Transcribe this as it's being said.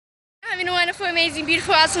having a wonderful, amazing,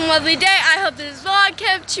 beautiful, awesome, lovely day. I hope this vlog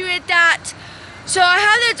kept you at that. So I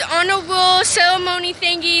had this honor roll ceremony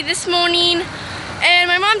thingy this morning, and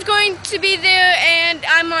my mom's going to be there, and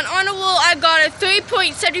I'm on honor roll. I got a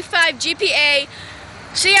 3.75 GPA.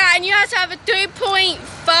 So yeah, and you have to have a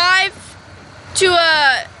 3.5 to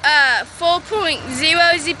a 4.0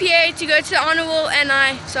 GPA to go to the honor roll, and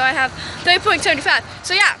so I have 3.75.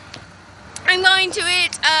 So yeah, I'm going to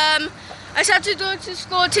it. I just have to go to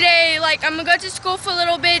school today. Like, I'm gonna go to school for a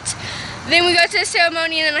little bit, then we go to the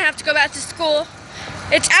ceremony, and then I have to go back to school.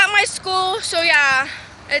 It's at my school, so yeah,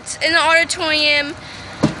 it's in the auditorium.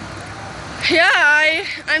 Yeah,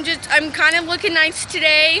 I'm kind of looking nice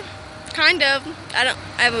today. Kind of.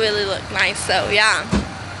 I really look nice, so yeah.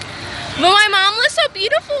 But my mom looks so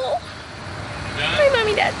beautiful. My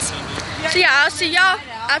mommy does. So yeah, I'll see y'all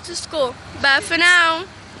after school. Bye for now.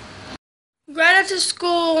 Right after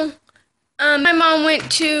school, my mom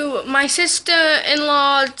went to my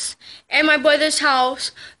sister-in-law's and my brother's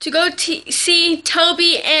house to go see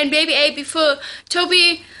Toby and baby A before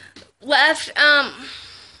Toby left,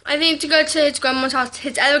 I think to go to his grandma's house,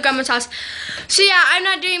 his other grandma's house. So yeah, I'm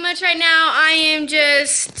not doing much right now. I am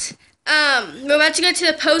just, we're about to go to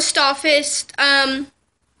the post office.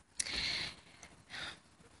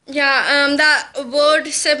 That award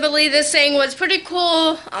assembly, this thing was pretty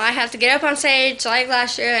cool. I have to get up on stage like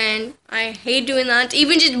last year, and I hate doing that.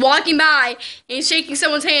 Even just walking by and shaking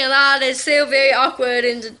someone's hand, that is still very awkward,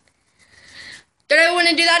 and don't want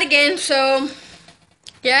to do that again. So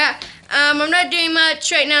yeah, I'm not doing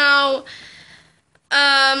much right now.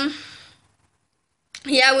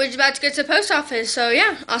 Yeah, we're about to go to the post office. So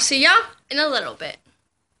yeah, I'll see y'all in a little bit.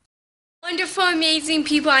 Wonderful, amazing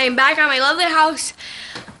people, I am back at my lovely house.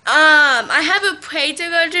 I have a play to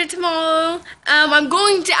go to tomorrow. I'm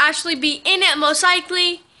going to actually be in it most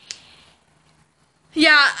likely.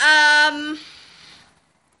 Yeah, I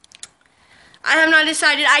have not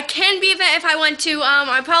decided. I can be there if I want to.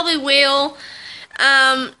 I probably will.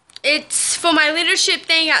 It's for my leadership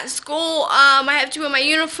thing at school. I have to wear my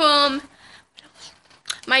uniform.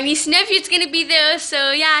 My niece and nephew's gonna be there,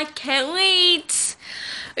 so yeah, I can't wait.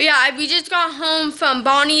 Yeah, we just got home from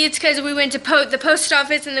Bonnie's because we went to the post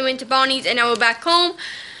office and then went to Bonnie's, and now we're back home.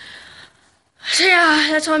 So yeah,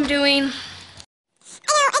 that's what I'm doing. I know,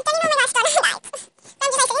 I don't even know my last story tonight. I'm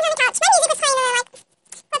just like sitting on the couch. My music was playing, and I'm like,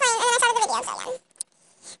 we're playing, and then I started the video, so yeah.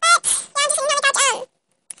 But yeah, I'm just sitting on the couch.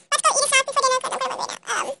 Let's go eat a snack before dinner, because I'm going to right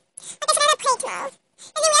now. Like I said, I have a play tomorrow.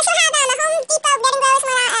 And then we also have a Home Depot Bed and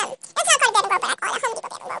Bow, it's not called a Bed and Bow, but I call it a Home Depot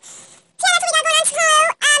Bed and Bow. So yeah, that's what we got going on tomorrow.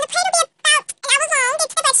 The play will be about an hour long.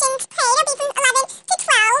 It's the Russians play. It'll be from 11 to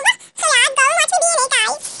 12. So yeah, go and watch me be in it,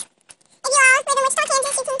 guys. If you all live in Wichita,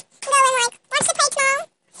 Kansas, you can go and like watch the play tomorrow.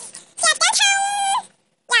 So yeah, it's downtown.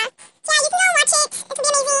 Yeah. So yeah, you can go and watch it. It's gonna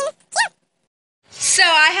be amazing. Yeah. So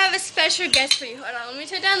I have a special guest for you. Hold on, let me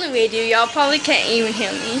turn down the radio. Y'all probably can't even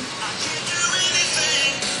hear me.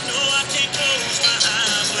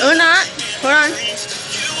 Or not. Hold on.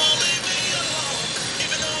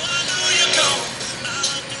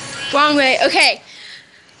 Wrong way. Okay.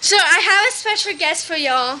 So I have a special guest for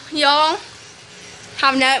y'all. Y'all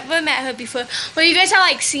have never met her before. Well, you guys have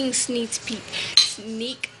like seen sneak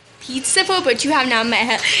peeks before, but you have not met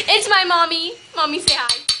her. It's my mommy. Mommy, say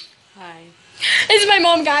hi. Hi. It's my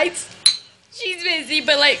mom, guys. She's busy,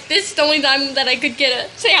 but like this is the only time that I could get her.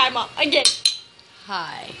 Say hi, Mom. Again.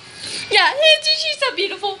 Hi. Yeah, she's so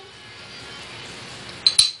beautiful.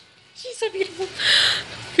 She's so beautiful.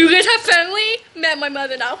 You guys have family? Met my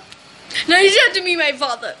mother now. Now you just have to meet my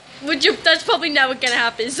father. That's probably never gonna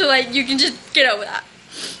happen. So like you can just get over that.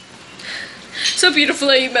 So beautiful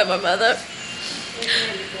that you met my mother.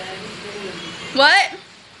 What?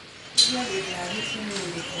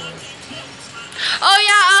 Oh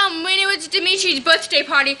yeah, when it was Dimitri's birthday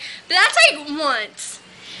party. But that's like once.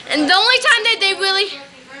 And the only time that they really...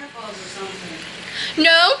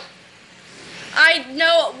 No. I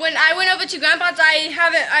know when I went over to Grandpa's,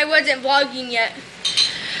 I wasn't vlogging yet.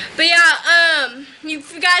 But yeah, you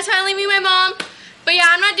guys finally meet my mom. But yeah,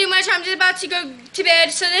 I'm not doing much. I'm just about to go to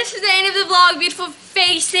bed. So this is the end of the vlog. Beautiful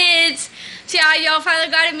faces. So yeah, y'all finally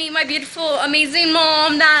got to meet my beautiful, amazing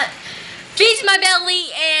mom that feeds my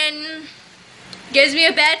belly and gives me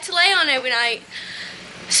a bed to lay on every night.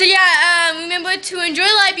 So yeah, remember to enjoy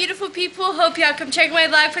life, beautiful people. Hope y'all come check my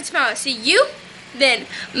vlog for tomorrow. See you then.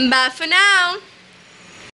 Bye for now.